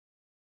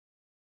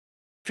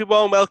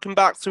Everyone, welcome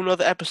back to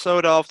another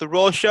episode of The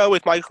Raw Show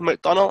with Michael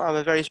McDonald. I'm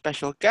a very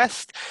special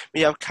guest. We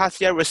have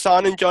Katja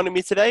Rusanen joining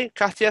me today.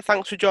 Katja,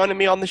 thanks for joining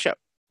me on the show.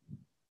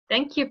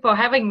 Thank you for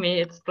having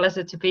me. It's a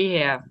pleasure to be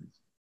here.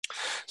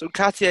 So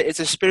Katja is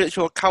a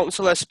spiritual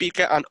counselor,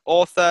 speaker, and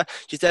author.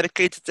 She's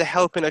dedicated to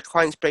helping her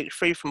clients break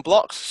free from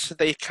blocks so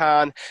they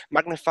can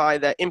magnify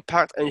their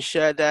impact and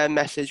share their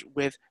message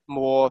with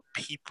more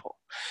people.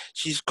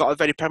 She's got a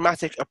very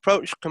pragmatic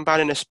approach,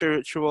 combining a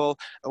spiritual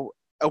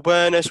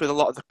awareness with a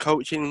lot of the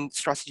coaching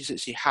strategies that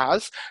she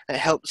has, and it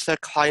helps her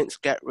clients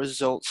get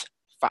results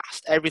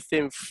fast.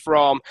 Everything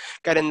from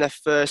getting their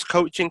first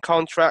coaching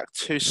contract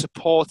to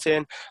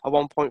supporting a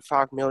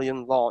 1.5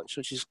 million launch.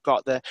 So she's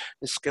got the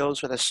skills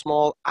for the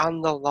small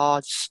and the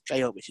large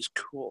scale, which is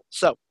cool.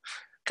 So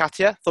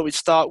Katja, thought we'd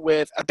start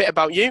with a bit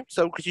about you.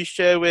 So could you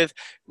share with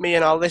me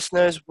and our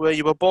listeners where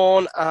you were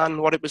born and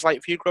what it was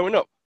like for you growing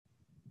up?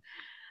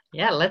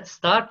 Yeah, let's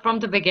start from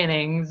the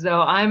beginning. So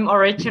I'm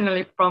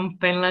originally from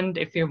Finland,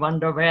 if you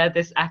wonder where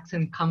this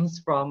accent comes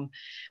from.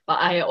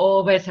 But I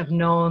always have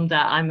known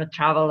that I'm a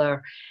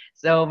traveler.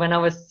 So when I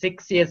was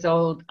 6 years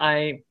old,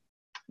 I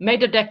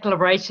made a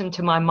declaration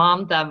to my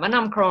mom that when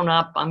I'm grown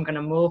up, I'm going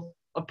to move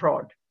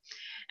abroad.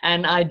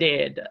 And I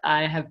did.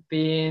 I have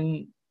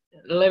been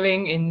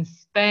living in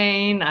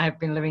Spain. I have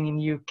been living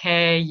in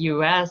UK,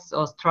 US,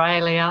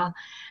 Australia.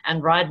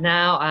 And right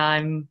now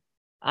I'm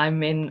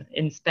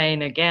in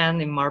Spain again,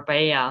 in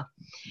Marbella.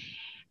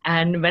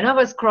 And when I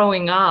was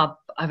growing up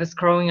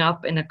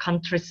in a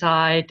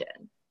countryside,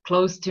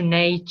 close to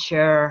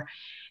nature.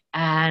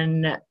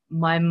 And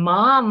my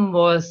mom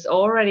was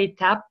already at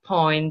that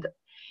point,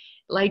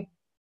 like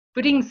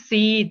putting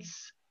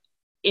seeds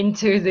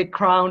into the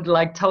ground,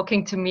 like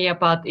talking to me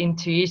about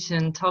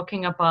intuition,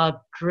 talking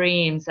about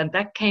dreams. And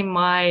that came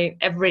my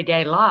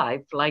everyday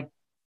life, like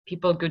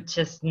people could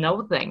just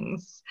know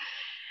things.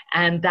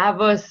 And that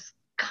was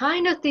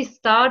kind of the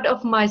start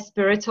of my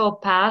spiritual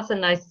path,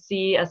 and I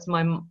see as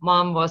my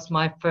mom was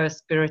my first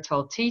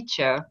spiritual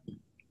teacher.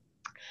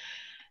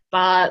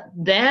 But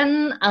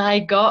then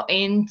I got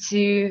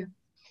into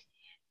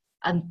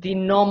the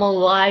normal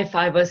life.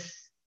 I was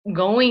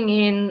going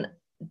in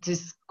to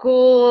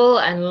school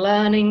and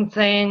learning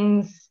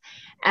things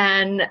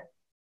and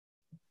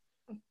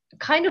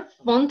kind of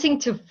wanting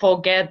to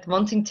forget,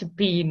 wanting to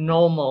be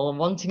normal,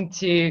 wanting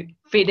to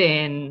fit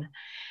in.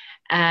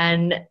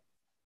 And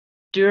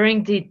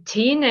during the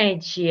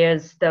teenage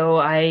years, though,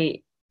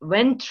 I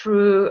went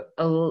through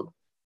a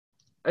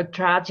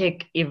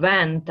tragic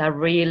event that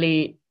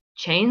really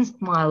changed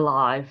my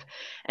life,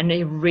 and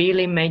it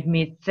really made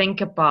me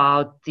think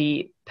about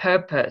the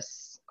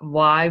purpose,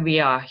 why we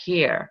are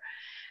here,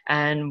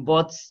 and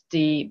what's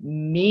the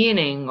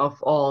meaning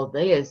of all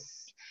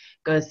this.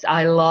 Because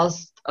I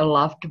lost a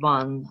loved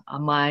one.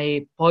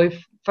 My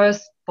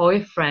first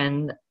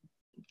boyfriend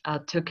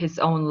took his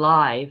own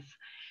life,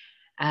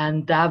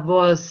 and that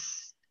was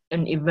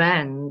an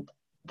event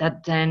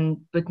that then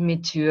put me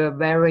to a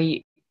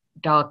very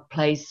dark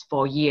place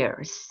for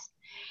years.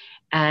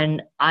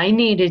 And I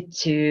needed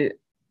to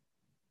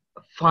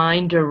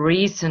find a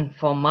reason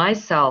for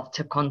myself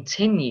to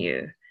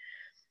continue.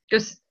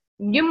 Because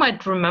you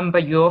might remember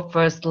your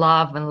first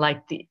love and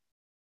like the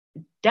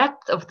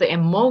depth of the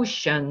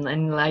emotion,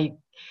 and like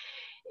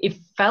it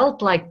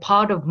felt like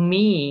part of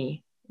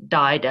me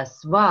died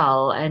as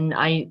well. And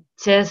I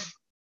just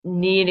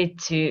needed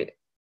to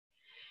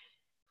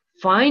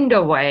find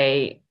a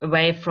way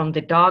away from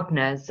the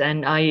darkness.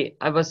 And I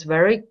was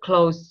very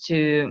close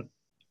to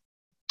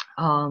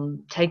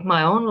take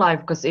my own life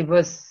because it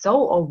was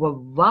so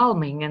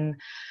overwhelming, and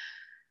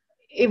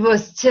it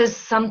was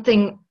just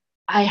something.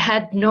 I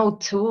had no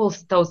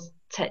tools those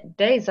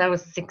days. I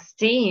was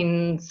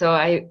 16, so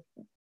I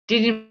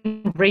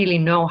didn't really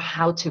know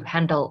how to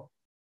handle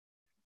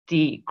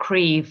the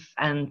grief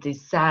and the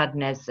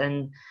sadness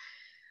and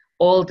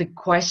all the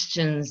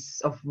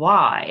questions of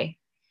why.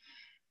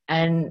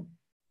 And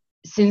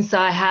since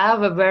I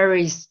have a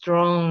very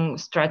strong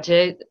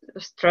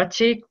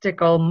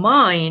strategical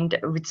mind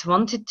which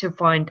wanted to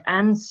find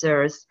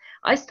answers,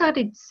 I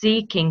started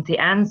seeking the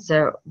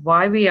answer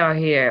why we are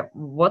here.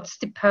 What's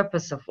the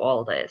purpose of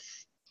all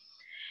this?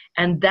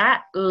 And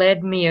that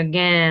led me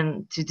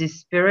again to the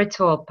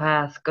spiritual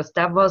path, because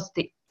that was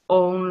the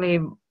only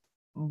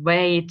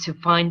way to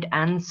find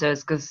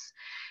answers, because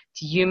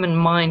the human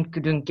mind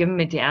couldn't give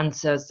me the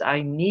answers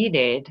I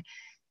needed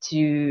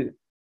to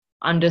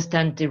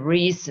understand the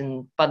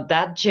reason. But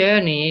that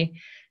journey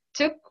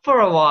took for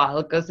a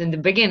while, because in the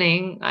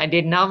beginning I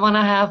did not want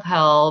to have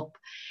help,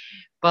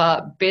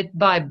 but bit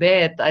by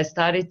bit I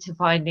started to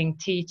finding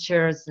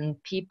teachers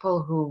and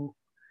people who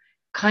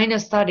kind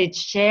of started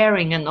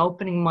sharing and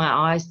opening my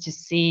eyes to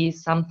see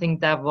something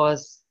that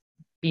was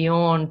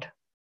beyond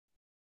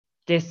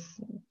this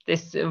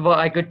what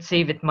I could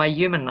see with my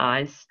human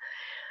eyes.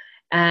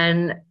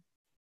 And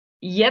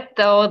yet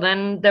though,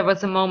 then there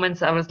was a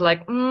moment I was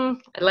like,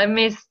 let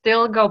me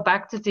still go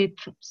back to the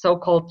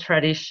so-called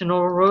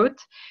traditional route.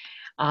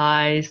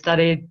 I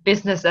studied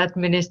business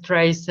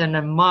administration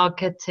and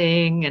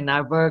marketing, and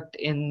I worked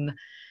in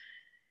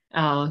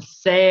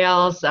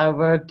sales. I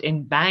worked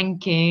in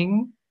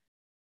banking.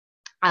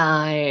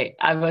 I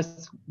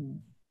was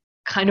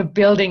kind of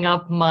building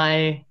up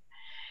my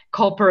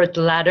corporate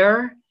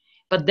ladder,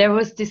 but there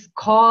was this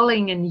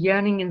calling and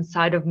yearning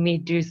inside of me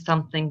to do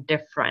something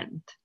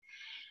different.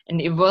 And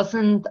it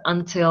wasn't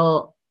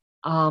until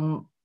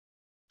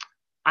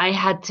I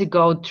had to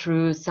go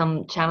through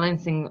some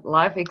challenging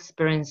life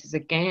experiences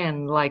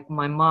again, like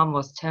my mom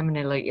was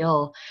terminally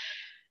ill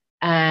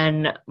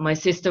and my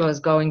sister was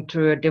going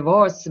through a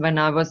divorce, when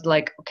I was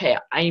like, okay,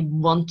 I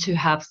want to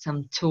have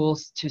some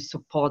tools to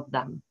support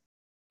them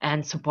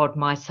and support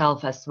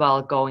myself as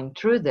well going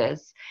through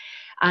this.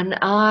 And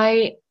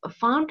I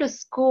found a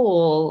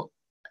school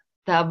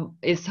that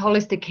is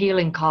Holistic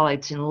Healing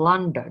College in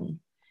London.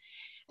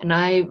 And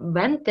I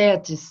went there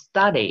to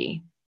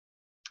study.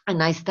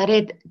 And I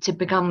studied to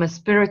become a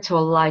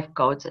spiritual life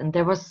coach. And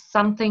there was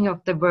something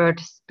of the word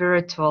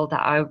spiritual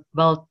that I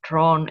felt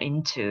drawn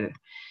into.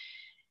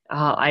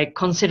 I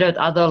considered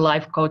other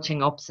life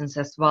coaching options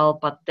as well,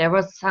 but there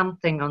was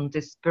something on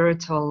this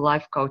spiritual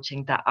life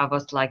coaching that I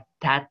was like,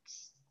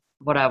 that's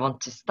what I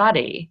want to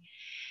study.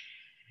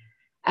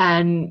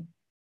 And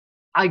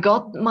I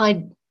got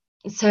my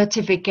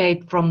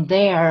certificate from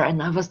there,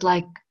 and I was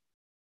like,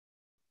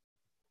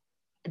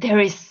 there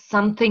is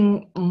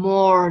something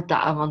more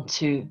that I want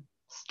to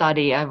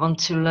study. I want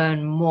to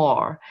learn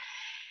more.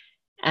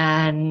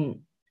 And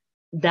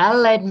that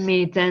led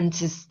me then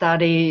to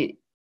study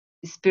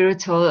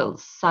spiritual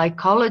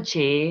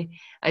psychology.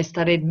 I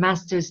studied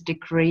master's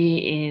degree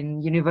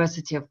in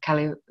University of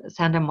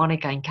Santa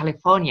Monica in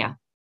California.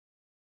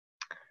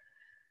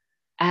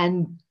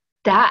 And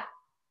that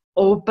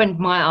opened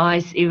my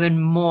eyes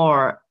even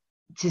more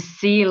to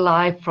see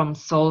life from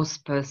soul's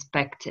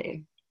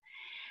perspective.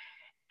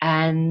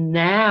 And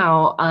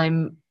now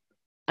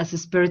as a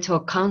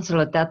spiritual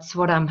counselor, that's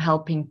what I'm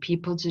helping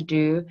people to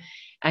do.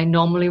 I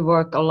normally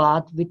work a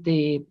lot with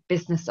the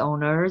business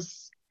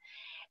owners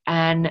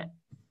and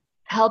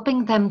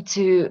helping them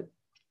to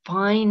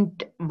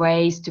find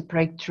ways to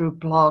break through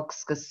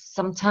blocks, because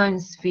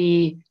sometimes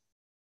we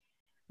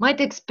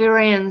might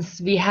experience,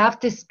 we have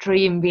this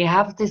dream, we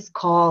have this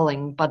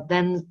calling, but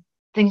then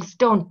things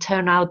don't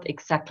turn out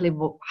exactly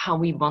how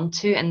we want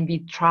to, and we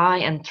try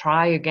and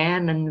try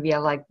again, and we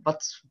are like,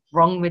 what's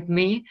wrong with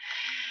me?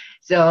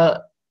 So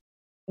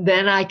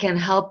then I can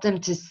help them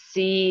to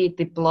see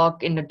the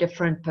block in a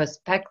different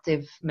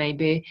perspective,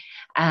 maybe,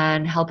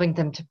 and helping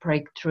them to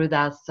break through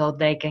that so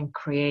they can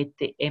create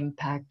the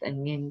impact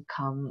and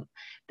income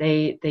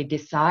they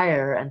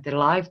desire and the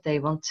life they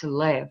want to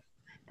live,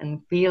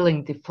 and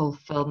feeling the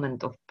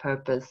fulfillment of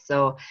purpose.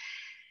 So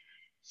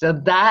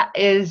that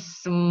is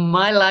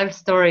my life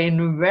story in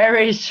a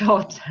very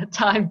short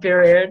time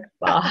period,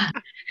 but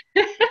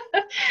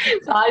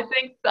I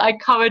think I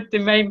covered the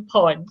main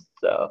points.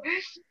 So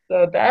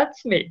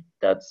that's me.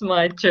 That's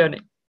my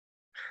journey.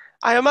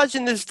 I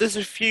imagine there's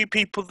a few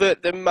people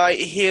that might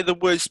hear the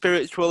word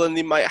spiritual and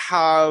they might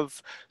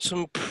have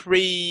some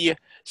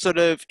sort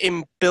of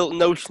inbuilt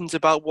notions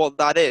about what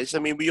that is. I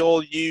mean, we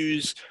all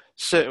use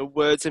certain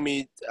words. I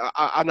mean,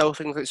 I know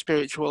things like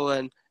spiritual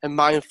and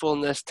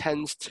mindfulness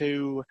tends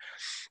to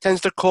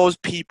cause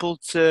people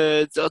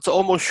to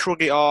almost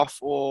shrug it off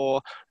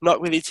or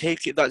not really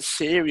take it that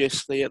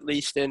seriously, at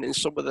least in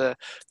some of the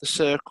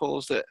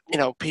circles that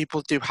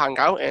people do hang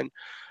out in.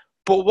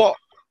 But what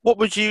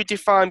would you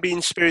define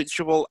being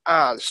spiritual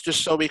as,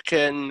 just so we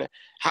can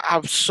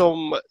have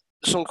some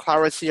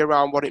clarity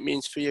around what it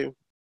means for you?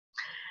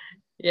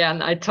 Yeah,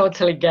 and I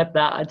totally get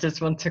that. I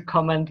just want to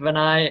comment, when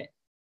I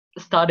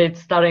started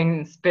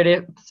studying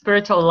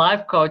spiritual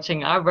life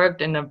coaching, I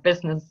worked in a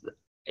business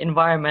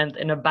environment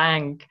in a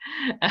bank.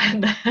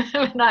 And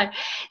when I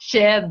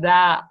shared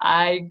that,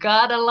 I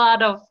got a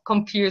lot of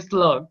confused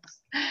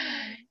looks.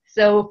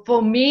 So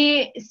for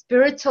me,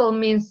 spiritual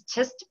means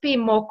just to be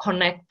more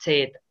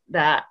connected,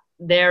 that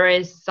there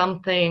is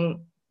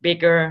something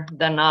bigger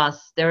than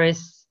us. There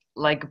is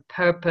like a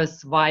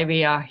purpose why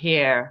we are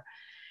here.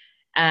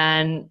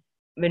 And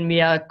when we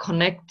are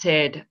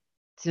connected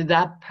to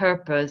that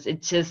purpose,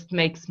 it just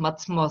makes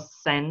much more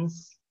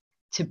sense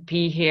to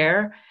be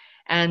here,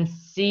 and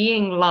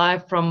seeing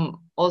life from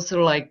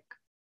also like,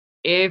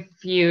 if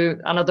you,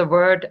 another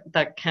word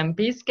that can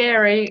be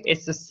scary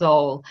is the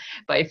soul.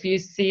 But if you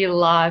see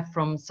life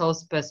from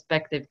soul's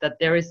perspective, that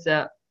there is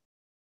a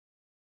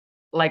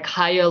like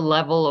higher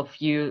level of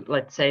you,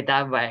 let's say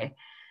that way,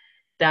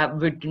 that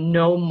would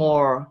know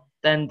more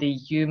than the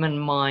human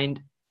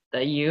mind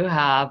that you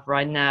have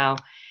right now,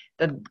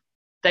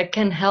 that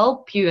can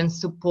help you and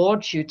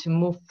support you to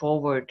move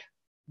forward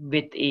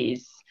with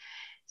ease.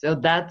 So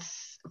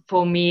that's,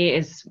 for me,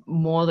 is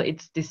more,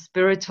 it's the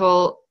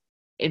spiritual,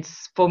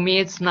 it's, for me,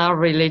 it's not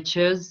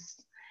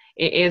religious.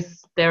 It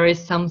is, there is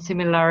some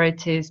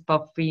similarities,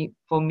 but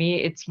for me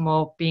it's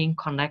more being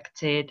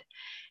connected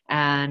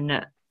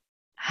and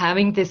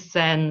having this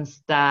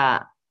sense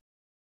that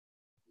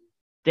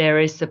there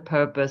is a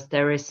purpose,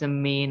 there is a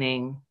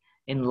meaning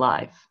in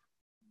life.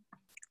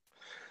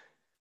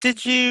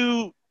 Did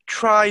you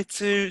try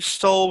to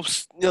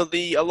solve,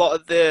 the a lot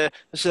of the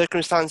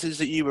circumstances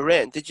that you were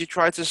in? Did you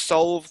try to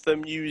solve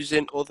them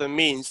using other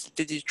means?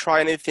 Did you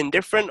try anything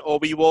different, or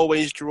were you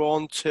always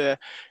drawn to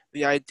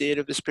the idea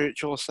of the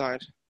spiritual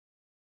side?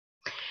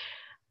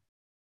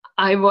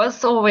 I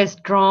was always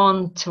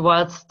drawn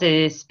towards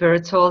the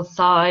spiritual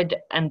side,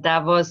 and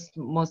that was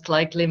most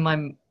likely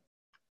my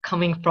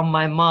coming from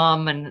my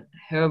mom and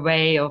her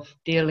way of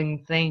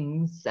dealing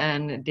things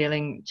and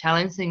dealing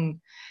challenging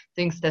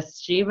things that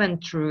she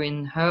went through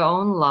in her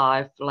own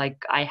life.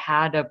 Like I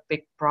had a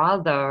big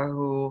brother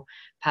who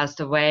passed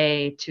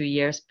away 2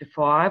 years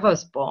before I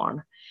was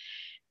born.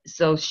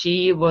 So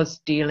she was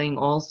dealing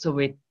also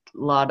with a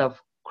lot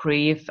of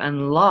grief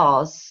and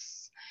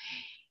loss.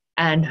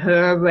 And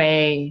her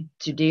way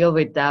to deal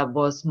with that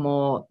was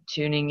more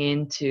tuning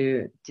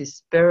into the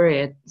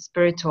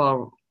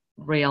spiritual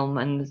realm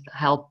and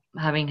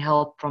having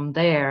help from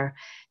there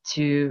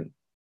to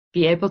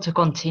be able to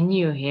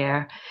continue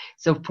here.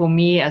 So for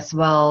me as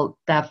well,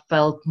 that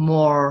felt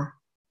more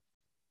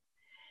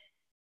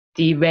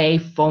the way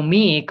for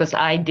me, because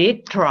I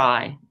did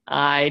try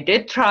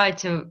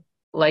to,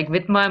 like,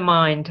 with my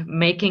mind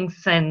making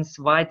sense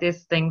why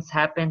these things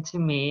happened to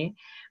me,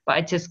 but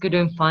I just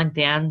couldn't find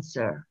the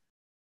answer.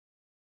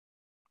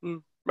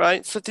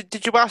 Right. So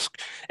did you ask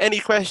any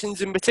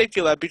questions in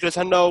particular? Because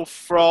I know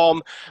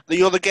from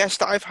the other guests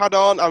that I've had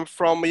on and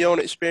from my own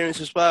experience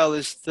as well,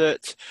 is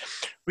that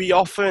we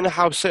often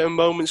have certain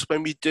moments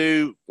when we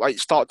do like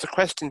start to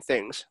question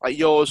things. Like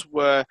yours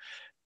were,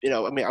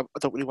 I mean, I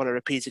don't really want to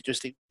repeat it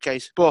just in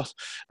case, but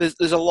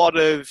there's a lot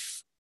of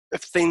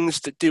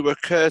things that do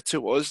occur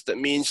to us that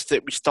means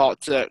that we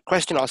start to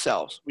question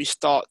ourselves. We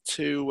start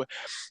to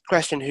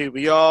question who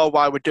we are,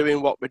 why we're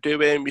doing what we're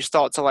doing. We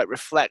start to like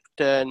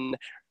reflect and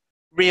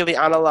really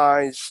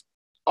analyze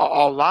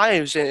our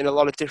lives in a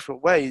lot of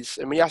different ways,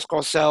 and we ask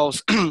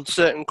ourselves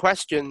certain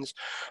questions.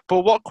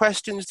 But what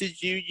questions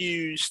did you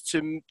use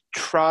to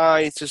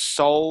try to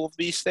solve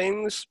these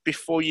things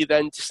before you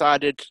then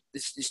decided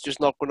this is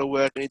just not going to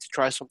work, I need to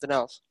try something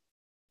else?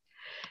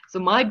 So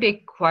my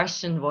big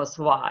question was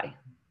why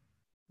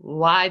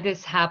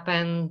this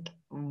happened,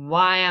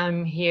 why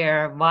I'm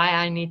here, why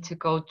I need to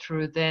go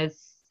through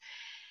this.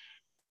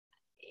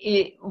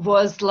 It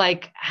was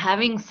like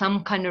having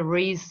some kind of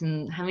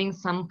reason, having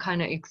some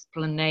kind of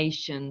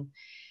explanation.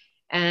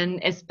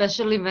 And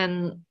especially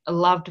when a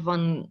loved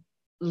one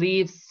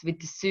leaves with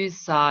the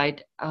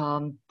suicide,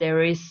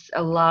 there is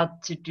a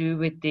lot to do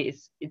with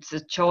this. It's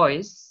a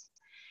choice.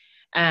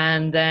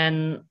 And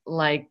then,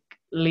 like,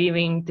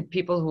 leaving the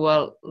people who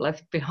are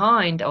left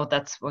behind, oh,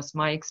 that was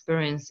my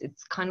experience.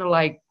 It's kind of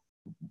like,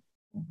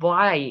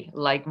 why?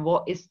 Like,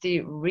 what is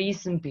the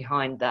reason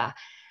behind that?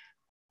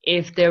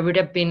 If there would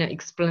have been an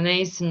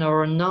explanation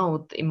or a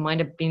note, it might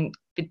have been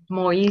a bit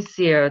more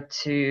easier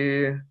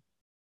to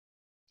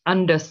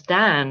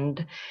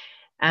understand.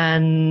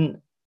 And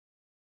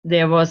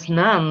there was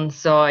none,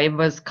 so it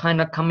was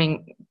kind of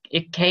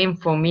it came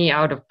for me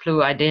out of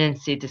blue. I didn't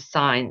see the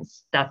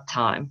signs that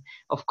time.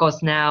 Of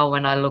course, now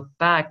when I look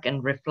back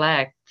and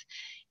reflect,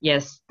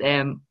 yes,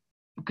 there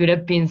could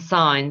have been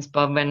signs,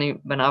 but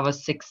when I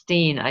was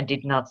 16, I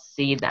did not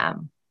see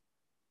them.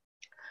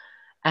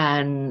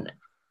 And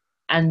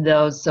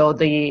so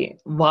the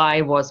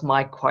why was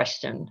my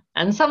question.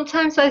 And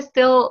sometimes I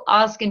still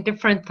ask in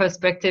different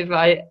perspective.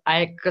 I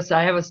because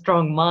I have a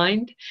strong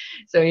mind,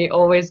 so it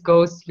always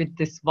goes with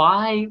this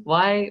why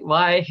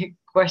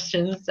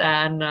questions,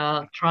 and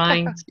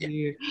trying Yeah.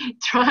 to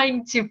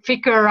trying to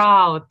figure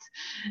out,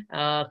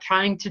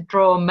 trying to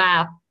draw a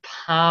map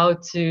how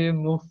to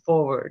move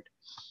forward.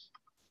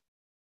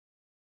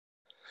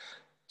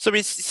 So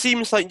it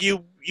seems like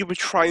you were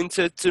trying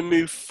to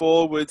move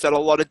forwards at a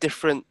lot of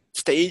different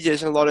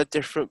stages and a lot of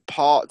different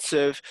parts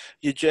of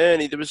your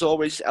journey. There was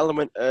always this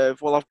element of,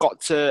 well, I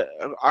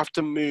have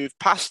to move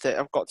past it.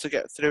 I've got to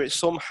get through it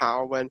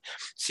somehow. And it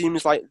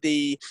seems like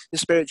the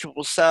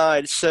spiritual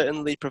side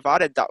certainly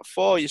provided that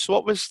for you. So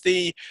what was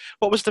the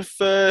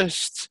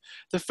first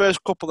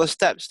couple of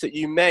steps that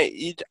you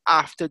made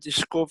after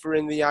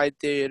discovering the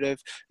idea of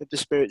the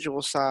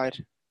spiritual side?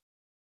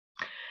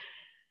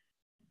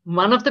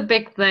 One of the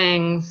big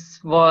things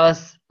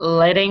was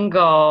letting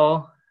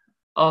go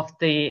of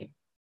the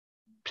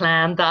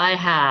plan that I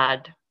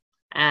had,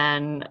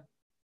 and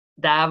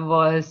that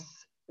was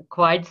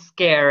quite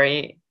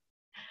scary.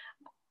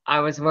 I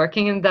was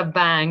working in the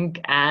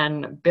bank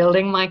and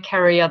building my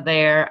career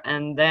there,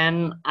 and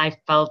then I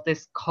felt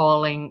this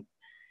calling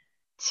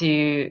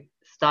to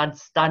start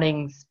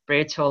studying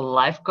spiritual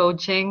life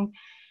coaching,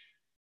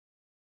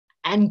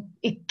 and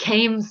it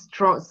came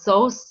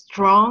so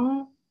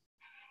strong.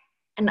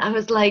 And I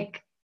was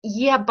like,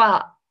 yeah,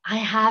 but I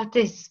have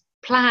this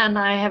plan.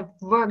 I have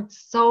worked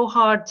so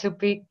hard to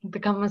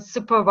become a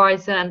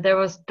supervisor, and there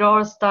was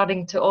doors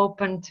starting to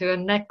open to a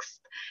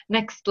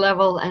next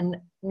level. And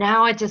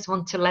now I just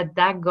want to let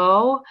that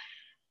go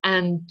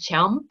and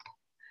jump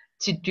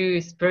to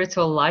do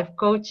spiritual life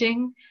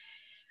coaching.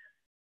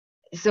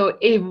 So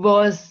it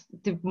was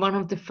one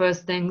of the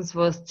first things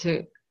was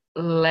to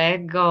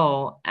let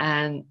go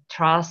and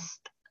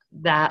trust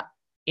that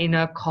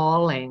inner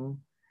calling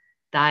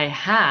that I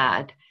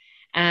had.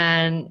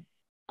 And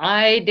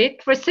I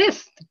did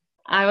resist.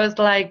 I was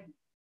like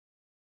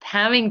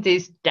having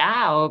these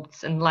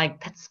doubts and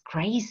like, that's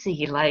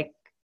crazy. Like,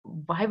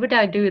 why would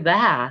I do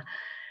that?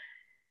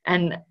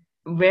 And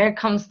where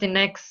comes the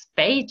next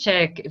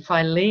paycheck if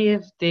I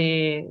leave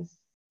the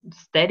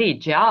steady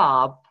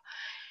job?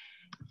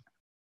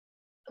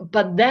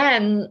 But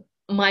then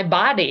my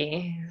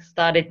body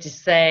started to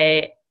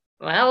say,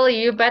 well,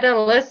 you better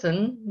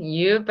listen.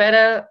 You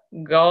better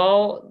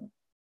go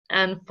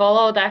and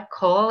follow that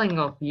calling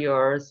of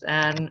yours.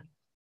 And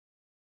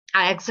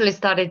I actually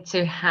started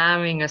to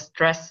having a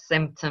stress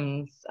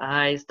symptoms.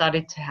 I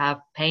started to have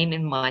pain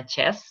in my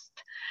chest.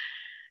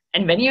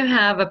 And when you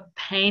have a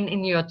pain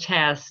in your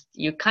chest,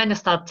 you kind of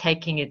start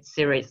taking it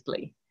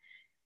seriously.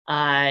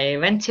 I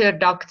went to a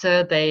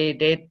doctor, they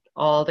did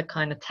all the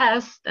kind of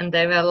tests, and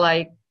they were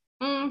like,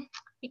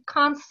 you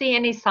can't see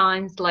any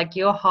signs, like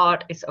your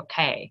heart is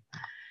okay.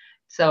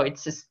 So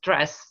it's a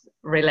stress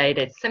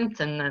related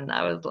symptom. And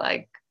I was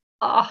like,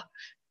 oh,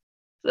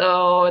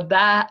 so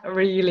that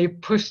really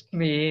pushed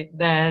me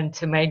then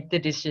to make the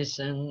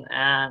decision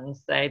and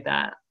say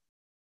that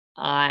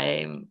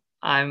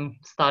I'm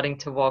starting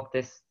to walk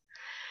this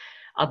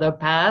other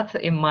path.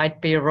 It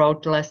might be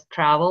road less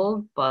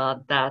traveled,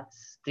 but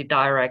that's the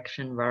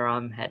direction where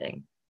I'm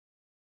heading.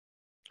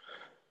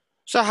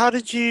 So how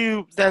did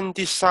you then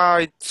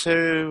decide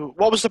to,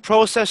 what was the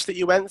process that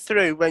you went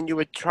through when you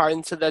were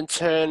trying to then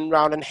turn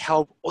around and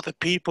help other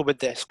people with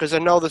this? Because I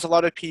know there's a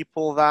lot of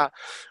people that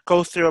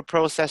go through a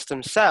process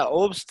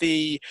themselves,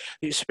 they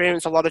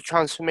experience a lot of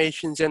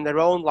transformations in their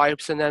own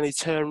lives, and then they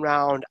turn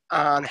around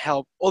and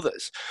help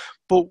others.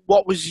 But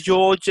what was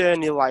your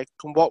journey like,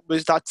 and what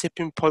was that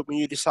tipping point when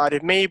you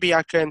decided maybe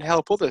I can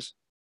help others?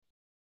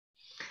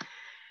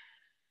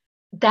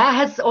 That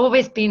has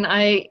always been,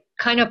 I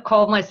kind of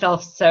call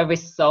myself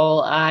service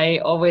soul. I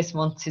always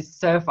want to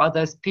serve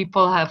others.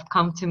 People have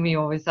come to me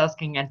always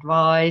asking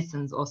advice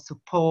and or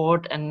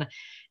support, and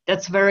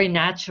that's very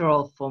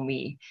natural for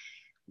me.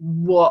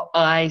 What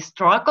I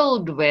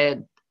struggled with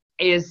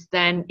is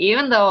then,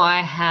 even though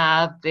I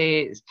have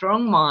the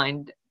strong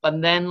mind,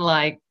 but then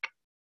like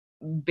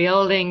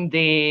building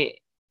the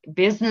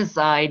business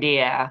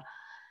idea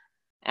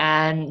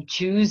and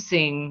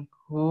choosing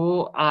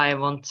who I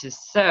want to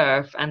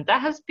serve. And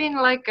that has been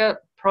like a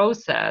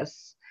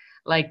process,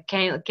 like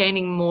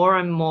gaining more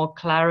and more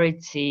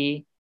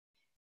clarity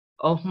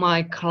of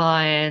my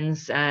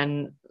clients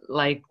and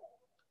like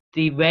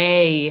the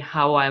way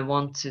how I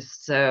want to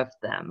serve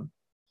them.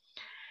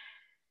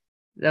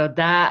 So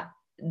that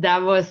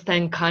was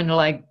then kind of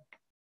like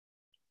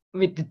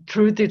with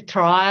through the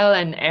trial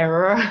and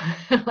error,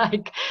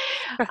 like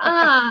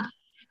ah,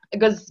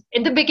 because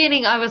in the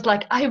beginning I was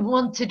like, I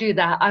want to do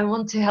that. I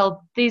want to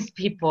help these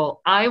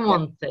people. I Yeah.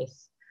 want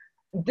this.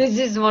 This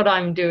is what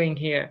I'm doing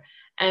here.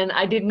 And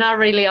I did not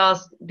really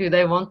ask, do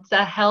they want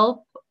that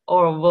help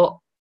or what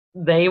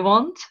they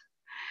want?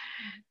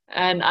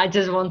 And I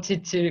just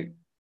wanted to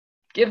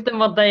give them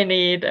what they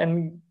need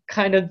and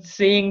kind of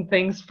seeing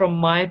things from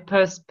my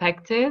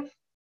perspective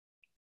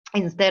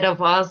instead of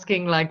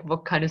asking like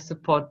what kind of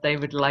support they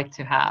would like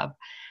to have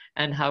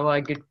and how I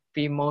could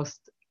be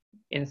most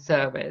in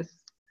service.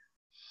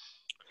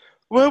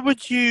 Where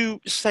would you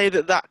say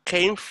that that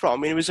came from?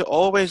 I mean, was it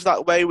always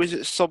that way? Was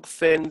it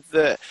something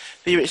that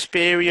you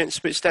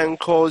experienced which then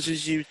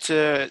causes you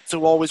to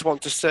always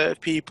want to serve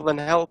people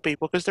and help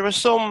people? Because there are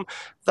some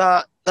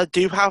that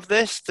do have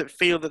this, that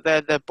feel that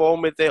they're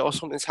born with it or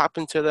something's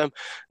happened to them.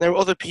 There are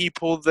other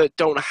people that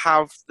don't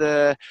have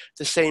the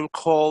same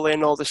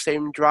calling or the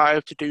same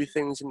drive to do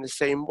things in the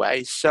same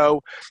way.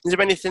 So, is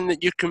there anything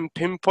that you can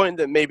pinpoint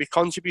that maybe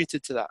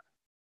contributed to that?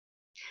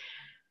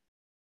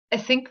 I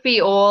think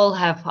we all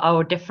have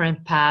our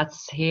different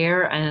paths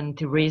here and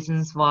the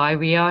reasons why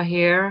we are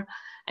here.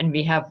 And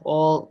we have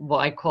all what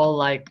I call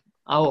like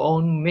our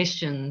own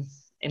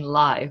missions in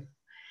life.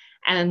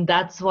 And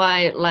that's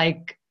why,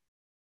 like,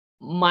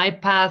 my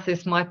path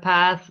is my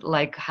path,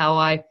 like how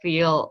I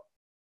feel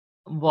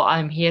what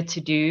I'm here to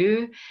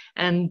do.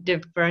 And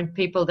different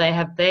people, they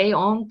have their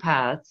own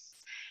paths.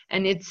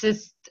 And it's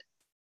just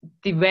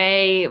the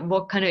way,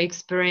 what kind of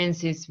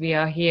experiences we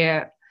are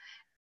here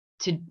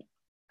to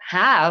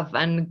have,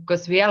 and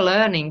because we are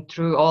learning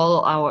through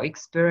all our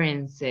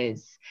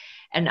experiences.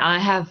 And I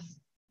have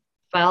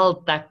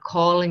felt that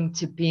calling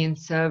to be in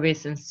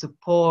service and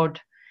support.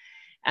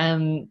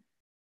 And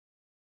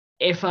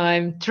if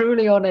I'm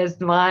truly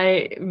honest,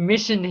 my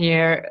mission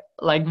here,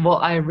 like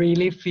what I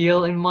really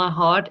feel in my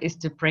heart, is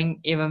to bring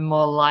even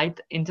more light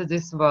into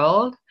this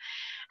world.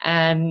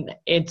 And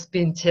it's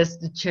been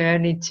just a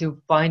journey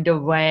to find a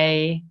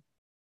way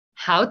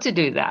how to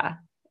do that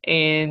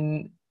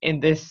in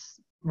this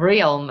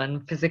realm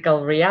and physical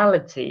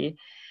reality.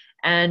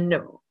 And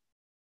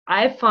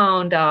I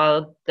found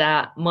out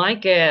that my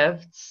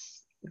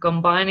gifts,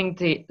 combining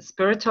the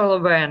spiritual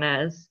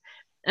awareness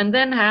and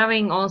then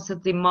having also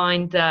the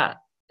mind that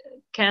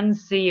can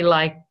see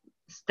like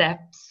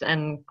steps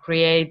and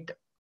create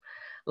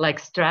like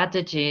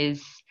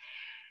strategies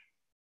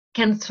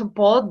can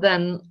support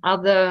then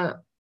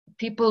other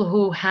people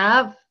who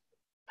have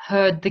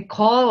heard the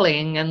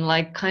calling and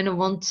like kind of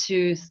want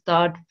to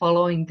start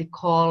following the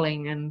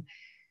calling and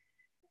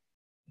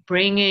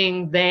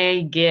bringing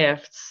their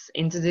gifts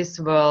into this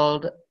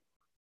world.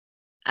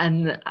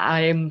 And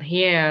I'm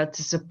here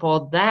to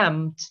support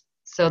them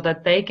so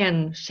that they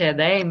can share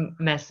their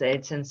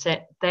message and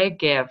share their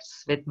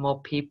gifts with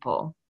more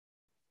people.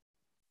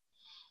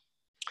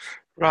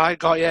 Right,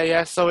 got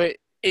yeah. So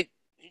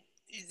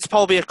it's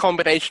probably a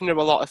combination of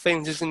a lot of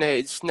things, isn't it?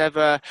 It's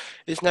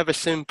never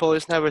simple,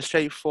 it's never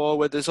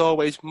straightforward. There's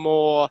always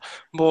more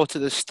to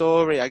the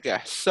story, I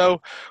guess.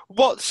 So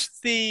what's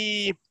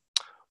the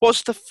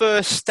what's the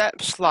first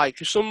steps like?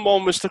 If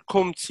someone was to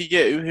come to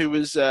you who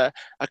was a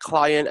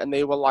client and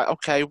they were like,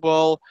 okay,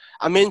 well,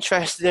 I'm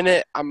interested in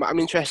it. I'm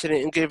interested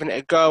in giving it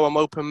a go. I'm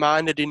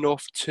open-minded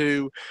enough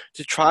to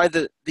try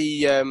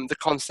the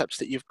concepts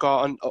that you've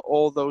got and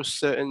all those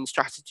certain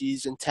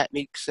strategies and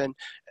techniques and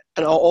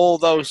all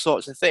those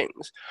sorts of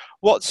things.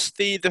 What's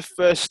the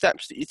first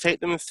steps that you take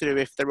them through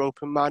if they're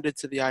open-minded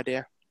to the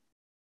idea?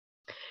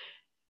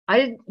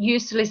 I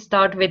usually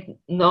start with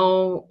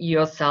know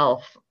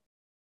yourself.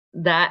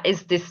 That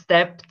is the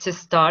step to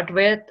start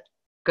with,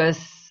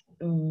 because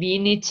we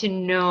need to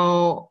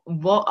know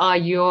what are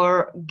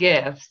your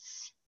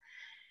gifts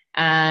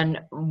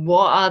and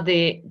what are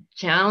the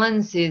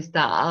challenges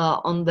that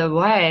are on the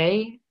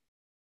way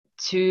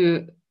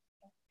to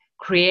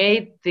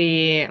create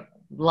the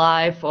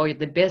life or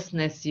the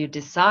business you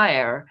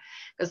desire.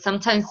 Because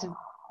sometimes,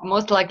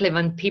 most likely,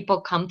 when people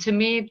come to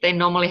me, they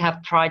normally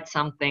have tried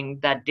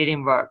something that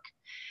didn't work,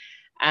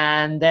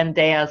 and then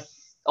they are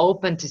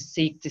open to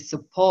seek the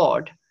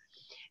support.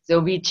 So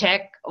we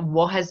check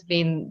what has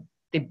been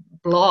the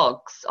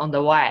blocks on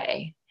the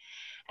way.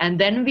 And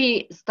then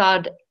we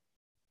start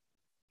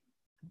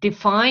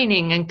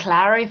defining and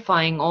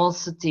clarifying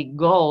also the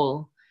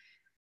goal.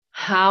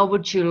 How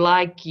would you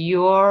like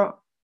your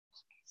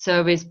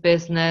service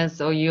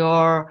business or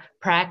your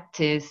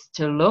practice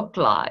to look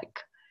like?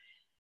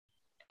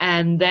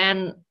 And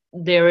then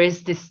there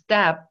is the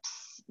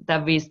steps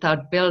that we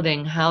start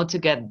building how to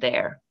get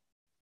there.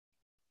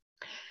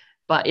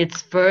 But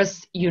it's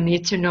first you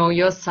need to know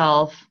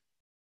yourself,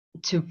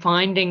 to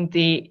finding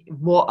the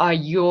what are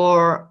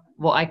your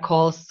what I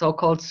call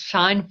so-called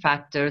shine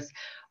factors,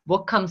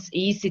 what comes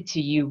easy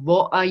to you,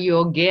 what are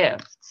your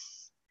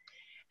gifts.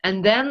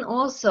 And then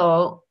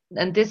also,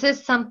 and this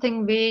is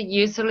something we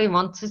usually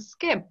want to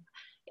skip,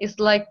 is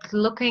like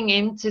looking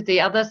into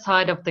the other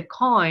side of the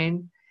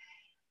coin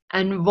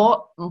and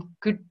what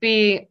could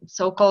be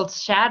so-called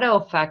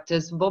shadow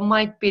factors, what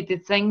might be the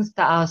things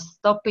that are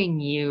stopping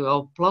you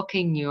or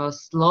blocking you or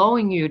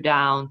slowing you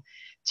down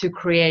to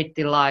create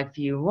the life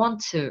you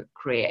want to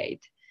create.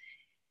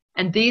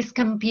 And these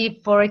can be,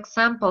 for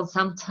example,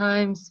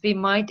 sometimes we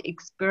might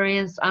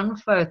experience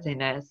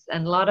unworthiness,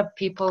 and a lot of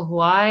people who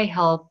I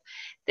help,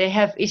 they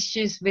have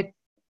issues with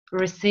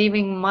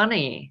receiving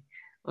money,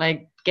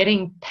 like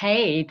getting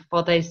paid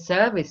for their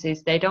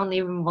services. They don't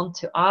even want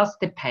to ask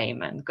the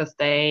payment because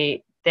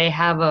they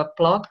have a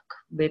block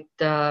with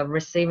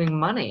receiving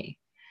money.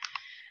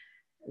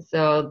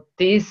 So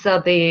these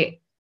are the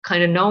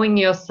kind of knowing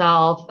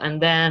yourself,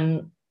 and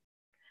then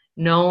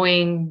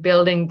knowing,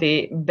 building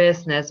the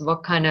business,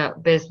 what kind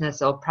of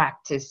business or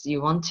practice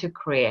you want to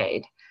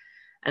create,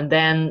 and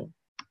then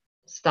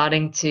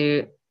starting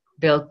to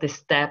build the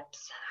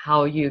steps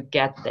how you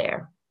get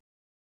there.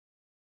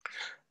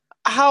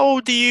 How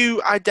do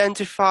you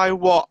identify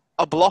what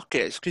a block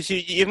is? Because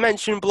you've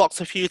mentioned blocks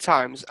a few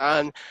times,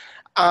 and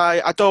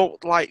I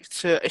don't like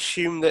to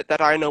assume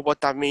that I know what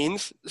that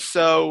means.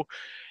 So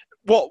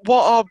what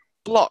are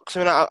blocks? I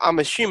mean, I'm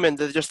assuming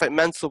they're just like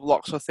mental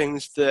blocks or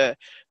things that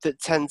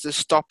tend to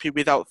stop you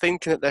without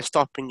thinking that they're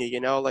stopping you. You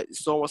know, like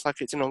it's almost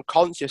like it's an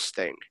unconscious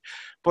thing.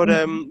 But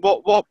Mhm.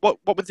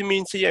 what would they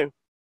mean to you?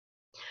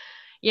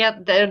 Yeah,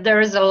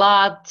 there is a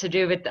lot to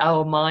do with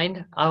our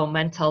mind, our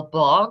mental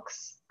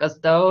blocks, because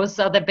those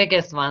are the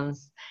biggest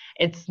ones.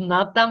 It's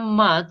not that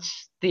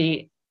much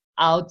the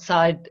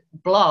outside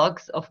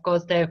blocks. Of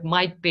course, there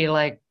might be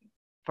like,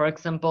 for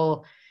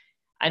example,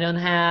 I don't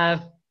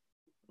have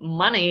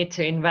money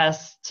to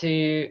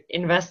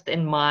invest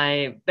in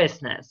my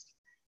business.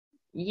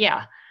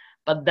 Yeah,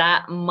 but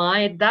that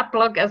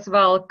block as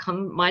well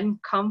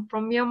might come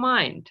from your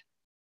mind.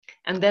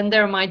 And then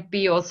there might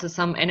be also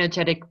some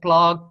energetic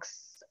blocks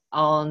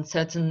on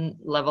certain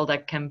level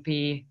that can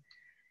be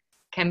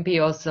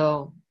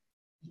also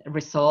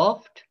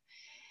resolved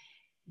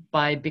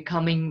by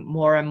becoming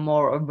more and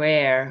more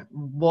aware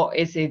what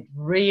is it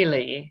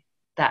really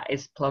that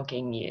is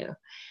blocking you.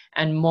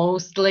 And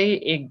mostly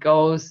it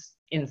goes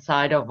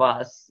inside of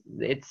us.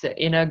 It's an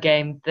inner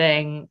game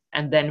thing,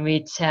 and then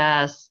we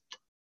just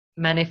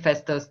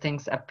manifest those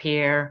things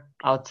appear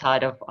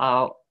outside of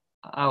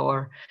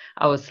our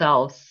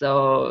ourselves.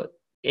 So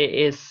it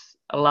is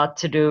a lot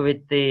to do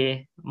with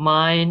the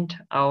mind,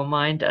 our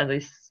mind, and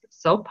it's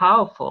so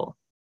powerful.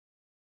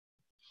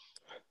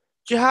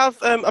 Do you have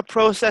a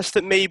process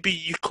that maybe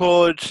you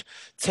could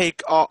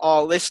take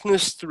our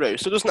listeners through?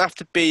 So it doesn't have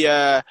to be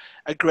a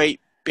great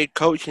big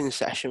coaching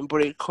session,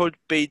 but it could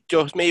be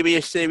just maybe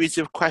a series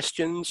of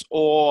questions,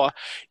 or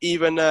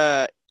even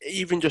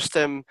even just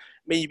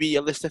maybe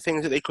a list of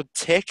things that they could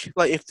tick.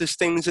 Like if there's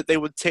things that they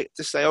would tick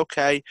to say,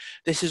 okay,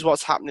 this is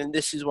what's happening,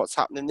 this is what's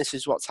happening, this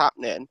is what's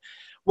happening.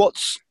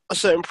 What's a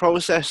certain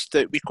process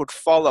that we could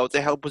follow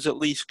to help us at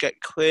least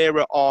get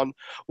clearer on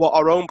what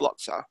our own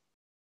blocks are?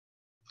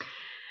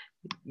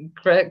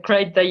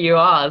 Great that you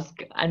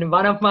ask. And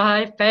one of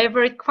my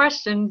favorite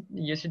questions,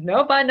 you should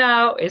know by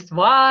now, is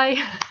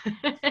why.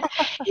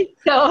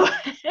 So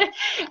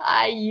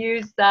I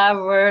use that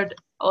word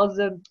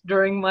also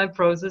during my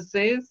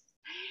processes.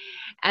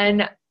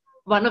 And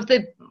one of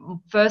the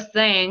first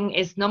thing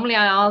is normally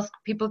I ask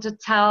people to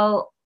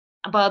tell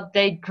about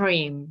their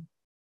dream.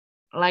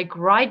 Like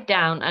write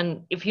down,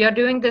 and if you're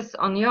doing this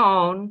on your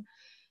own,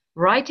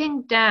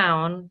 writing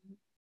down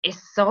is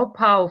so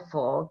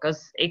powerful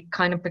because it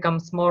kind of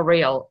becomes more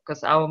real,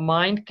 because our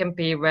mind can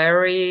be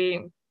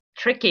very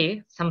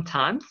tricky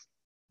sometimes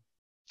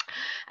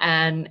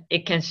and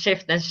it can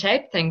shift and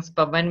shape things,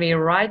 but when we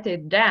write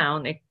it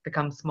down it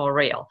becomes more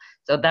real.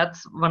 So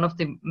that's one of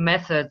the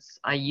methods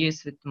I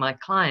use with my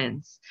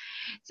clients.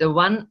 So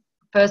one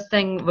first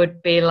thing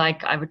would be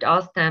like I would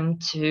ask them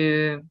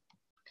to,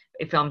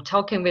 if I'm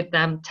talking with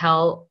them,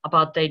 tell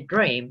about their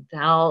dream,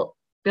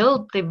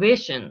 build the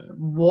vision.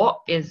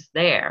 What is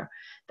there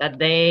that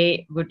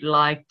they would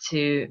like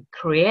to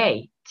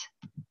create?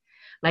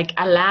 Like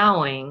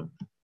allowing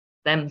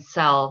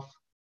themselves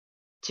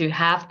to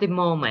have the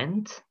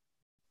moment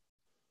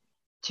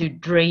to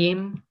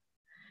dream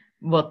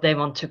what they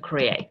want to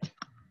create.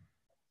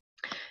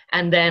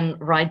 And then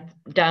write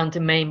down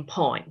the main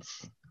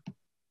points.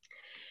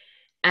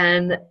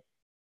 And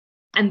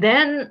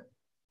then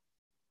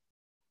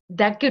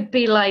that could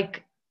be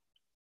like,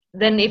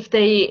 then if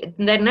the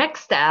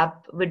next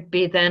step would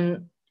be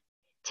then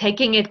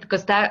taking it,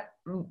 because that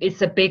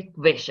is a big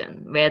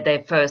vision where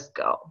they first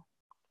go,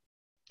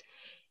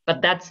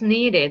 but that's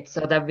needed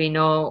so that we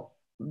know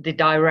the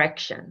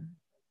direction.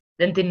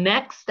 Then the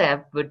next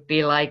step would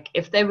be like,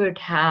 if they would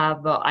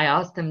have, I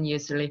ask them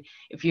usually,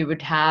 if you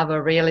would have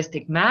a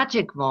realistic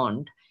magic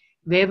wand,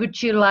 where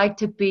would you like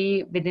to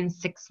be within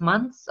 6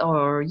 months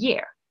or a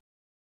year?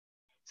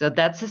 So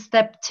that's a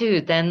step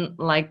two. Then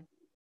like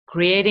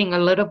creating a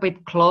little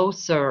bit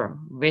closer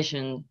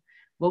vision.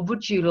 What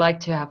would you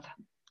like to have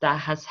that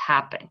has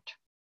happened?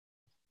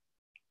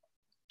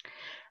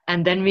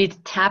 And then we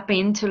tap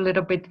into a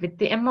little bit with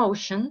the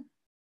emotion,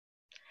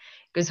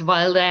 because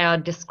while they are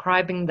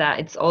describing that,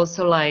 it's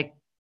also like,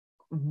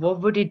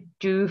 what would it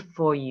do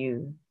for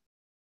you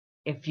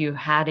if you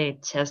had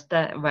it just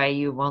that way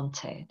you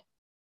wanted?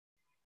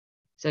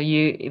 So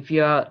if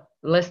you're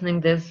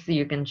listening this,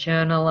 you can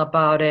journal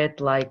about it,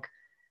 like,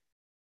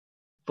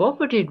 what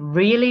would it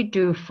really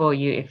do for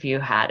you if you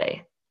had it?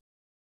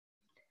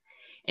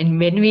 And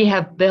when we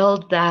have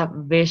built that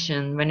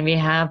vision, when we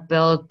have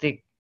built the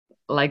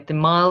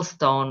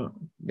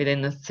milestone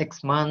within the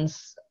 6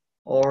 months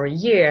or a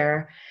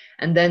year,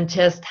 and then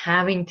just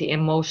having the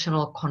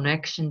emotional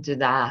connection to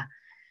that,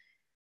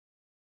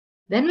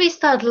 then we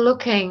start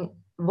looking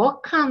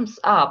what comes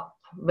up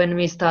when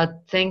we start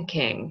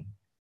thinking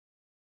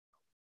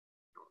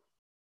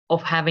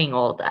of having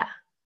all that.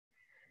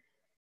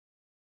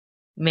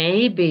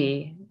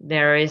 Maybe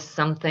there is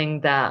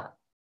something that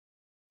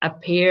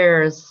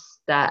appears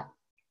that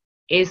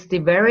is the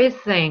very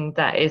thing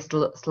that is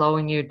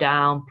slowing you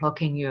down,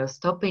 blocking you, or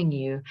stopping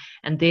you.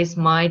 And this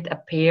might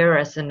appear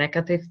as a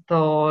negative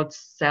thought,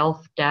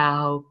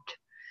 self-doubt,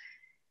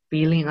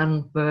 feeling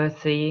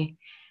unworthy,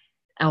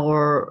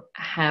 or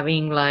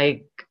having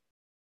like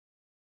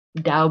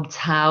doubts,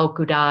 how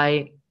could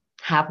I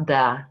have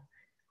that?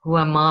 Who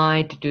am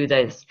I to do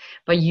this?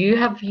 But you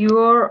have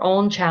your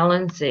own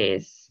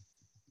challenges.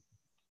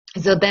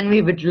 So then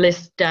we would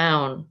list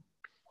down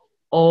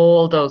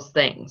all those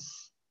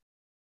things,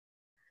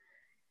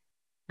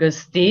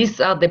 because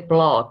these are the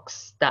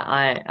blocks that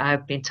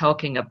I've been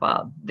talking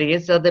about.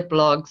 These are the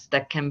blocks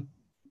that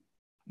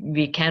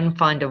we can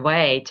find a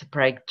way to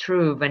break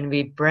through when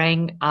we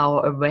bring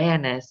our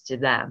awareness to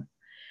them.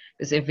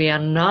 Because if we are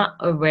not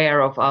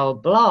aware of our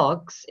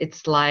blocks,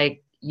 it's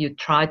like you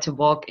try to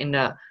walk in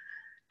a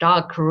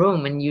dark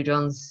room and you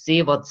don't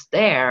see what's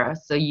there.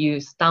 So you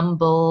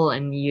stumble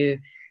and you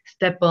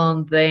step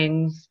on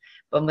things.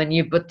 But when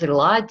you put the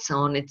lights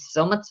on, it's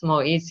so much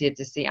more easier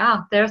to see,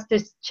 there's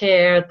this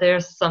chair,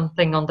 there's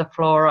something on the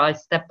floor. I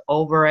step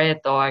over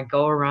it, or I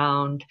go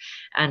around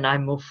and I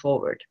move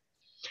forward.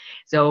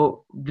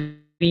 So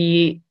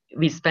we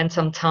spent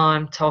some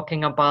time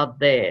talking about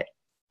the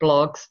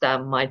blocks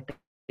that might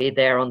be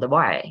there on the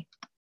way.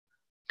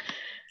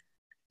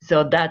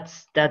 So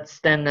that's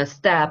then a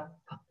step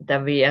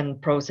that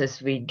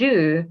process we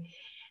do.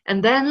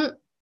 And then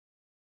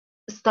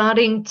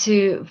starting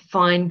to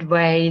find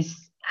ways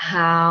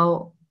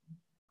how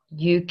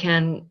you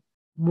can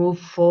move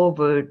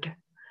forward,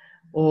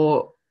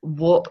 or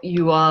what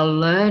you are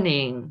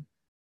learning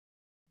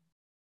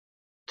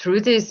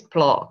through these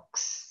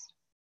blocks.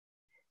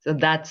 So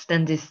that's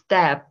then the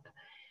step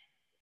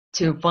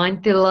to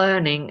find the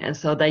learning and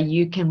so that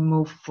you can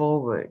move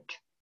forward.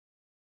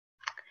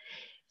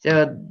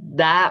 So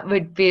that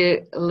would be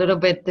a little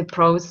bit the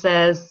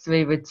process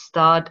we would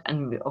start,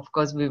 and of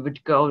course we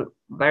would go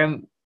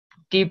very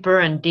deeper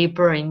and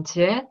deeper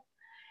into it.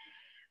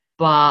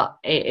 But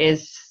it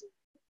is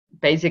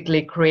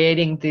basically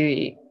creating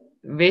the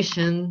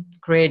vision,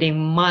 creating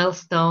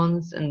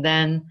milestones, and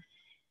then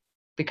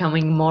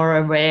becoming more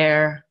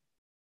aware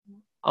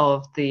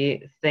of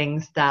the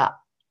things that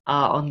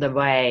are on the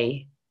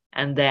way,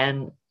 and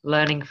then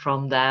learning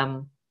from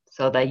them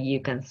so that you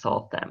can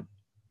solve them.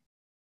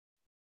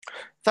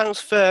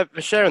 Thanks for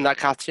sharing that,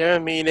 Katja. I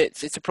mean,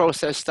 it's a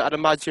process that I'd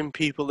imagine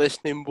people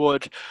listening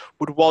would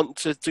want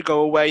to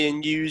go away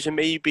and use, and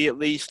maybe at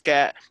least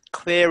get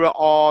clearer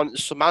on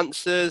some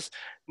answers,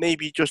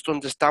 maybe just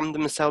understand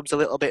themselves a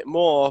little bit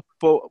more.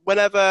 But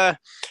whenever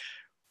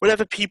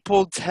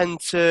people tend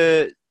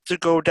to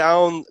go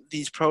down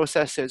these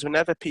processes,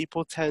 whenever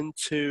people tend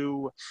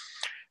to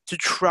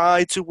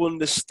try to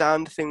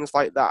understand things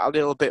like that a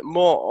little bit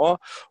more,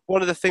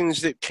 one of the things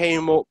that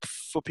came up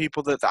for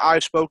people that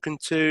I've spoken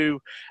to,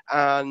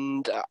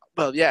 and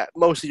well, yeah,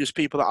 mostly just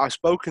people that I've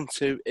spoken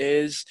to,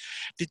 is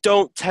they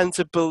don't tend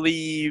to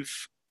believe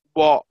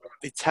what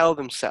they tell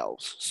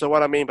themselves. So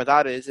what I mean by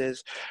that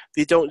is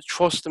they don't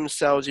trust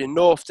themselves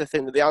enough to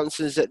think that the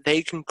answers that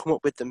they can come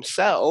up with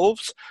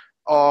themselves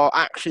are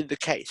actually the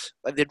case.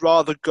 Like, they'd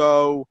rather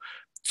go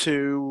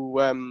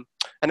to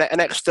an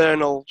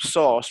external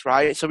source,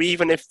 right? So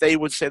even if they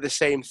would say the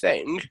same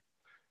thing,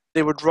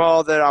 they would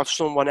rather have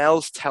someone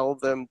else tell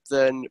them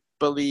than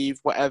believe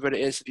whatever it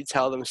is that they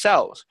tell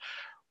themselves.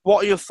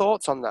 What are your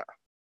thoughts on that?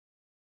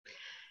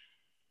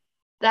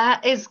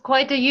 That is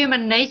quite a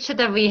human nature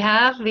that we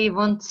have. We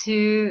want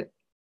to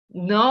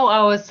know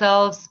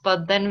ourselves,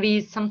 but then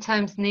we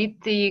sometimes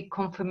need the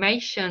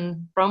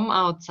confirmation from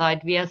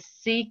outside. We are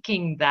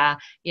seeking that.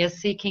 We are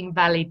seeking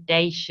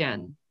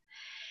validation.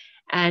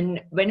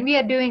 And when we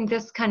are doing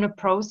this kind of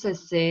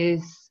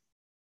processes,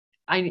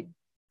 it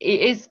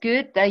is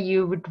good that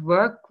you would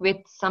work with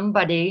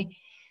somebody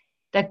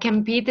that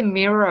can be the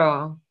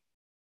mirror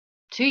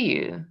to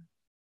you.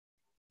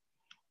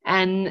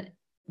 And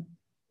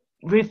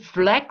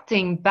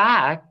reflecting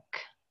back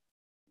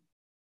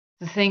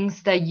the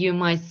things that you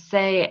might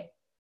say,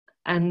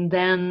 and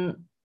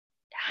then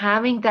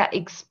having that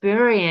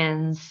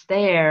experience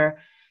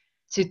there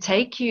to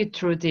take you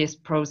through these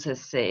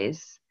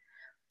processes,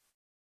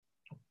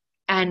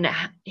 and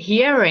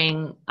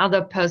hearing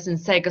other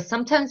persons say, because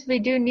sometimes we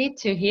do need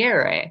to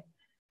hear it.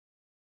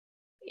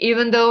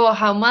 Even though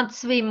how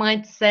much we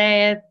might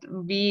say it,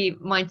 we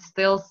might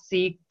still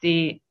seek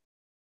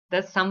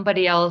that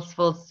somebody else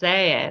will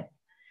say it.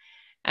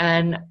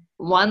 And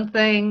one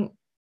thing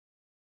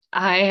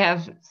I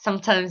have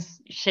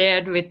sometimes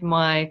shared with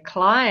my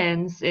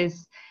clients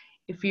is,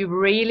 if you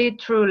really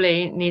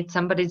truly need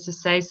somebody to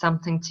say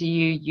something to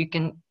you, you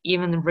can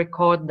even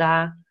record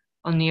that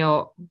on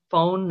your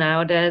phone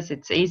nowadays.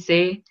 It's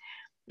easy,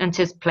 and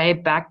just play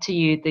back to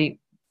you the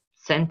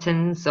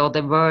sentence or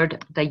the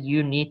word that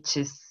you need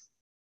to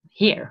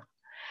hear.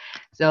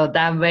 So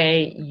that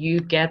way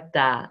you get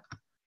that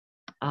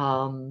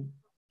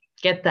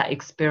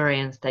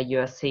experience that you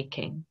are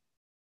seeking.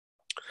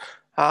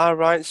 All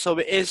right, so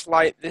it is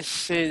like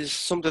this is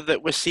something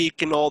that we're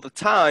seeking all the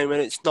time,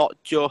 and it's not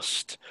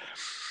just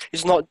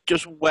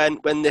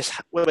when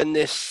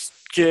this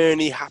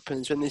journey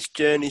happens, when this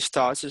journey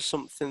starts, is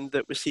something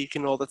that we're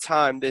seeking all the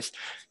time. This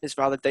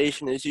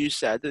validation, as you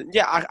said, and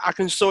yeah, I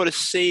can sort of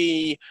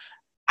see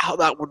how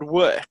that would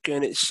work,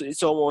 and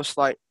it's almost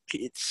like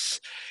it's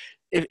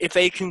if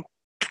they can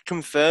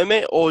confirm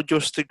it or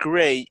just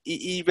agree,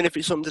 even if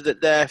it's something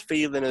that they're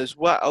feeling as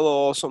well,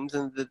 or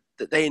something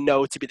that they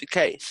know to be the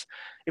case.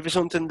 If it's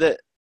something that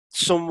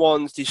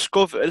someone's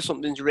discovered,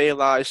 something's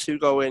realised through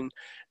going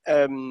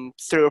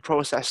through a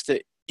process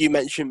that you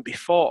mentioned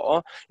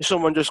before, if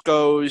someone just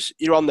goes,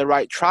 you're on the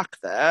right track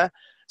there,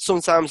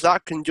 sometimes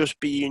that can just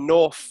be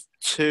enough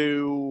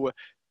to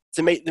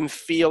make them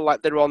feel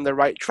like they're on the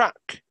right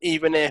track,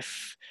 even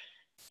if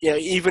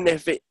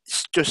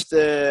it's just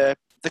the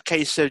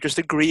case of just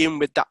agreeing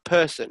with that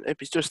person.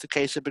 If it's just a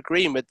case of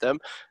agreeing with them,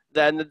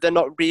 then they're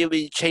not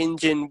really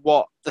changing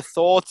what the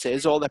thought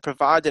is. All they're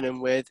providing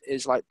them with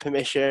is like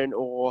permission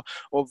or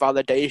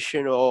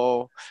validation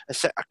or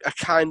a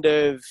kind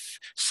of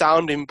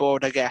sounding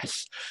board, I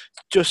guess,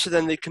 just so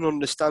then they can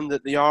understand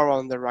that they are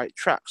on the right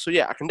track. So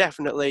yeah, I can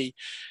definitely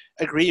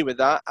agree with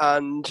that,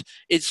 and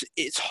it's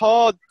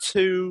hard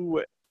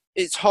to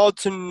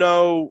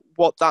know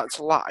what that's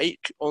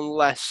like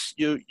unless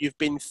you've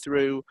been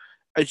through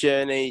a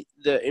journey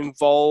that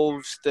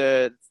involves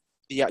the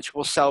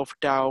actual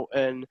self-doubt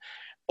and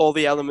all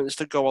the elements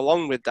that go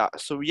along with that.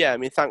 So yeah, I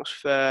mean, thanks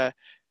for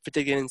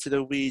digging into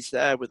the weeds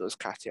there with us,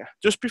 Katja.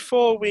 Just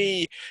before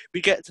we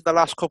get to the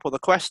last couple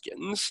of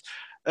questions,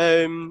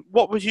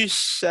 what would you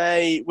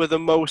say were the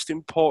most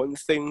important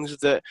things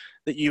that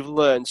you've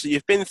learned? So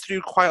you've been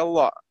through quite a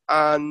lot,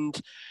 and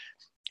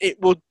it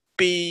would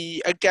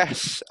be, I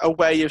guess, a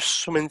way of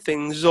summing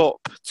things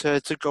up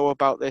to go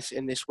about this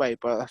in this way,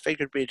 but I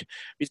figured we'd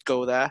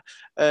go there.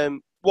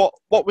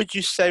 What would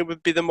you say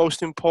would be the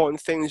most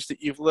important things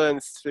that you've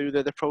learned through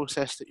the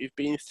process that you've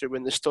been through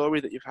and the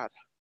story that you've had?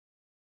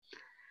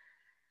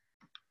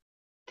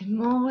 The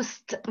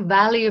most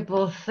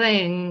valuable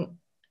thing,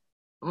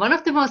 one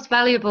of the most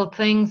valuable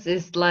things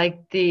is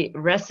like the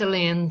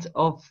resilience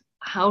of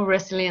how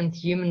resilient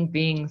human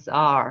beings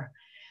are.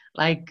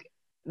 Like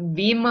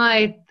we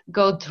might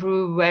go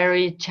through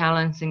very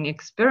challenging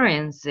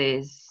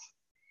experiences,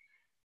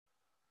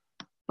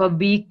 but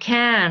we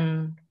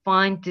can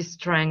find the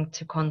strength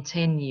to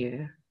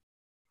continue.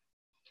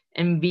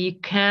 And we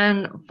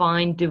can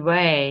find the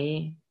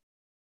way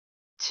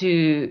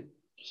to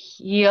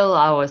heal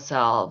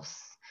ourselves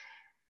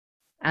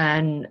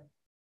and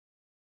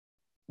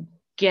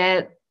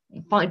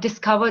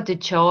discover the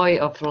joy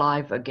of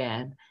life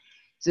again.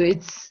 So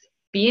it's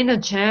been a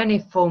journey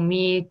for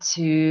me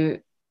to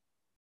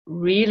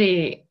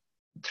really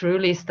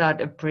truly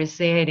start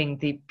appreciating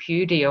the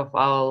beauty of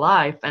our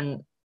life.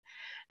 And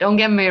don't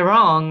get me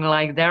wrong,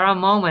 like there are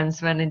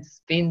moments when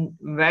it's been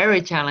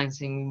very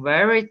challenging,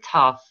 very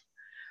tough.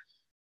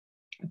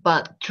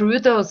 But through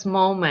those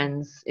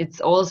moments,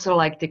 it's also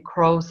like the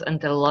growth and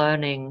the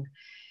learning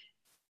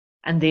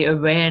and the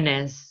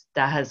awareness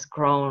that has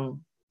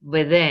grown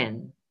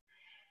within.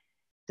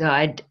 So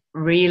I'd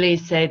really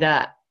say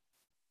that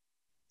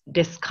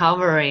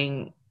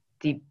discovering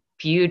the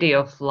beauty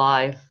of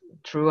life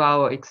through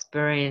our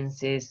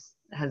experiences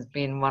has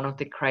been one of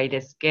the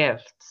greatest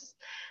gifts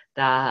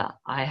that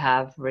I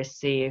have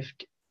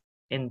received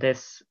in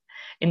this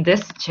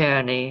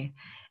journey,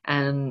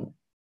 and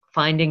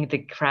finding the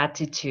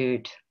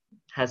gratitude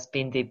has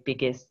been the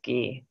biggest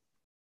key.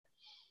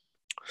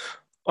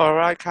 All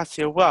right,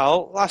 Katja.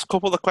 Well, last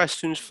couple of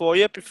questions for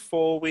you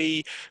before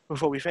we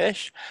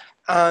finish,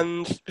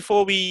 and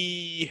before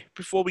we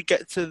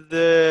get to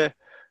the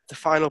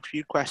final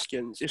few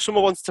questions. If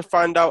someone wants to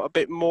find out a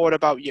bit more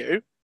about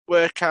you,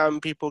 where can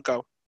people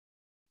go?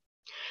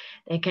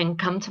 They can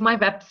come to my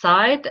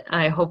website.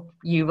 I hope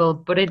you will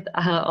put it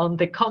on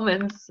the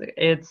comments.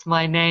 It's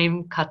my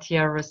name,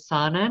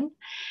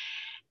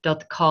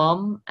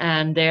 katjarusanen.com,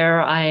 and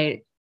there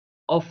I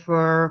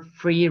offer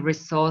free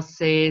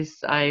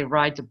resources. I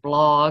write a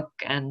blog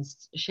and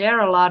share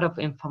a lot of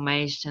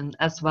information,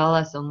 as well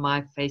as on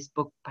my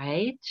Facebook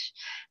page,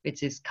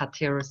 which is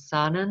Katja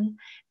Rusanen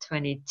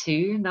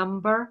 22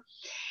 number.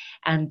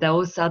 And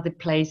those are the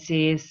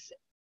places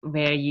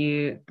where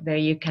you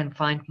can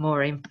find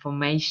more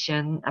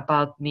information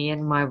about me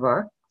and my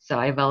work. So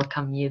I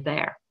welcome you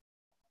there.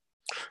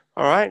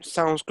 All right,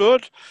 sounds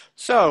good.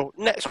 So,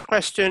 next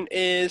question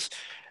is,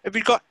 have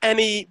you got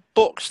any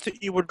books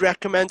that you would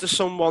recommend to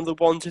someone that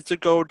wanted to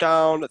go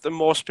down the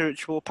more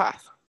spiritual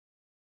path?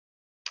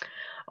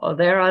 Oh,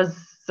 there are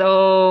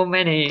so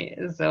many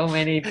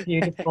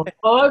beautiful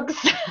books.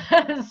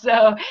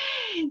 so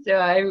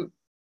I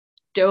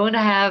don't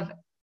have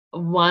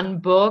one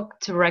book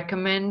to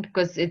recommend,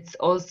 because it's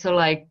also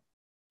like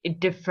it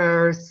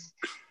differs.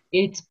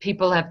 Each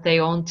people have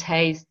their own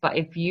taste, but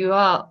if you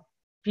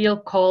feel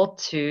called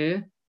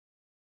to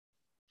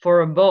for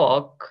a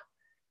book,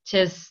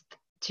 just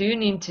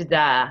tune into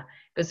that.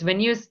 Because when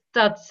you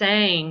start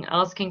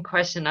asking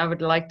question, I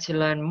would like to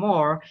learn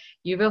more,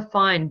 you will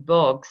find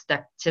books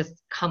that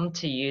just come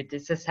to you.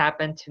 This has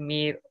happened to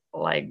me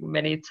like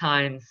many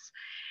times.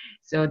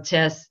 So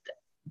just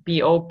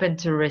be open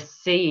to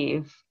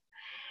receive,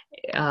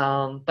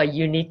 but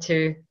you need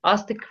to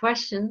ask the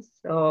questions.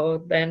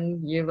 So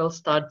then you will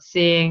start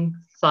seeing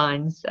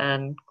signs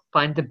and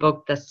find the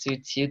book that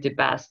suits you the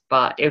best.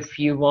 But if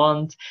you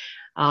want,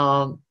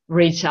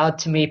 reach out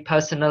to me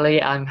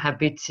personally. I'm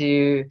happy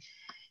to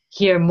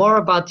hear more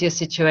about your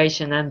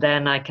situation, and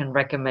then I can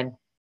recommend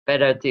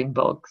better the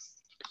books.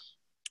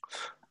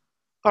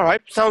 All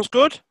right, sounds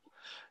good.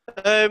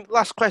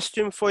 Last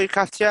question for you,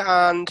 Katja,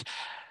 and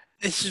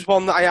this is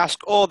one that I ask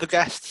all the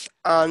guests,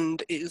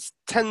 and it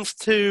tends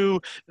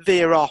to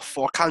veer off,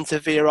 or can to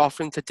veer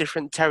off into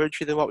different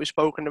territory than what we've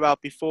spoken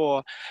about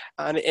before.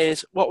 And it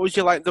is, what would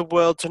you like the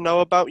world to know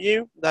about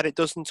you that it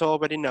doesn't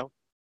already know?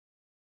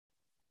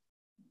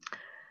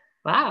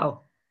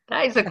 Wow,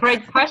 that is a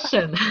great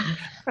question.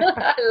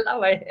 I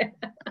love it.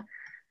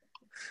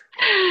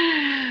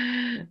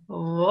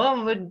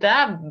 What would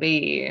that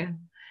be?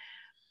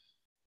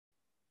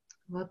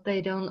 What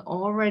they don't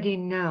already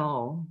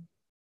know.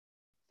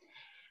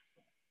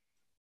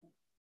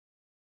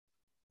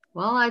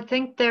 Well, I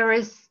think there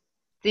is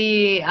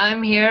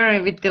I'm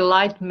here with the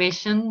light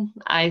mission.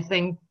 I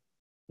think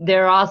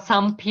there are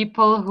some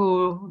people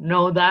who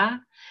know that,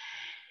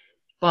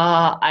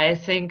 but I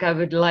think I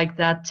would like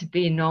that to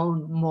be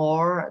known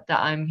more,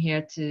 that I'm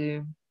here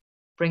to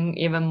bring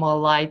even more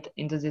light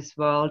into this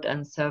world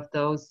and serve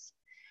those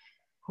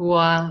who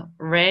are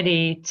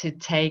ready to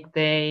take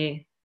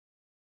the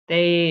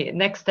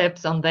next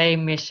steps on their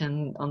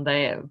mission, on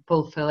their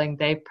fulfilling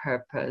their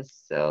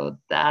purpose. So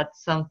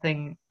that's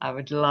something I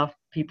would love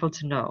people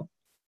to know.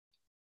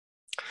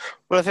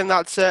 Well, I think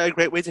that's a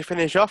great way to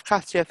finish off,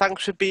 Katja.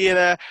 Thanks for being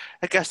a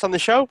guest on the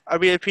show. I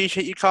really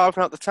appreciate you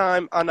carving out the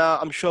time, and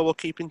I'm sure we'll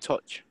keep in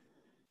touch.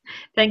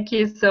 Thank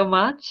you so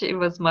much. It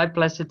was my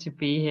pleasure to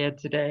be here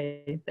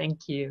today.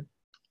 Thank you.